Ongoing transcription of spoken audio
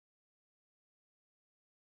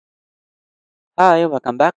Hi,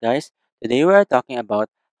 welcome back, guys. Today we are talking about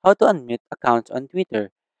how to unmute accounts on Twitter.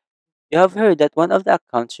 You have heard that one of the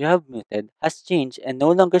accounts you have muted has changed and no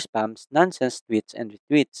longer spams nonsense tweets and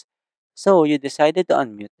retweets. So you decided to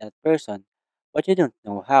unmute that person, but you don't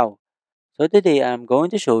know how. So today I am going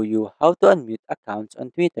to show you how to unmute accounts on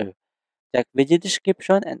Twitter. Check video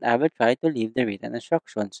description and I will try to leave the written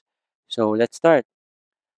instructions. So let's start.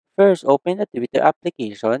 First, open the Twitter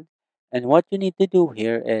application, and what you need to do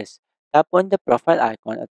here is tap on the profile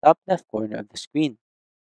icon at the top left corner of the screen.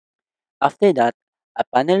 After that, a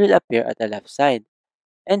panel will appear at the left side,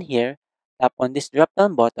 and here, tap on this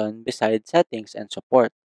drop-down button beside Settings and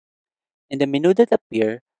Support. In the menu that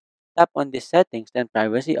appear, tap on this Settings and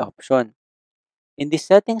Privacy option. In the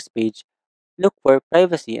Settings page, look for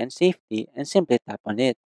Privacy and Safety and simply tap on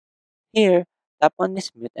it. Here, tap on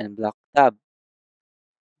this Mute and Block tab.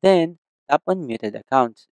 Then, tap on Muted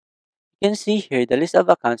Accounts. You can see here the list of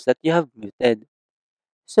accounts that you have muted.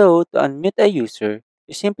 So, to unmute a user,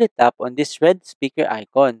 you simply tap on this red speaker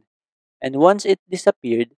icon, and once it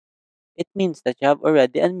disappeared, it means that you have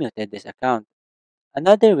already unmuted this account.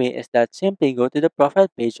 Another way is that simply go to the profile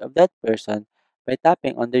page of that person by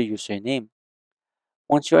tapping on their username.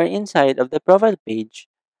 Once you are inside of the profile page,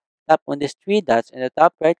 tap on these three dots in the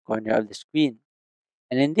top right corner of the screen.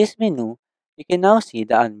 And in this menu, you can now see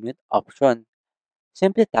the unmute option.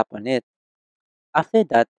 Simply tap on it. After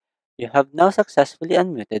that, you have now successfully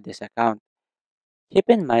unmuted this account. Keep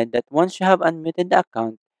in mind that once you have unmuted the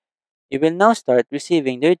account, you will now start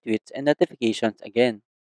receiving their tweets and notifications again.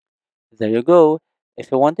 There you go.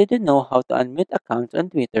 If you wanted to know how to unmute accounts on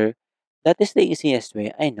Twitter, that is the easiest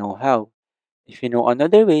way I know how. If you know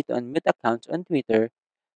another way to unmute accounts on Twitter,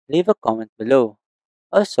 leave a comment below.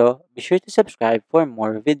 Also, be sure to subscribe for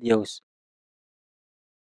more videos.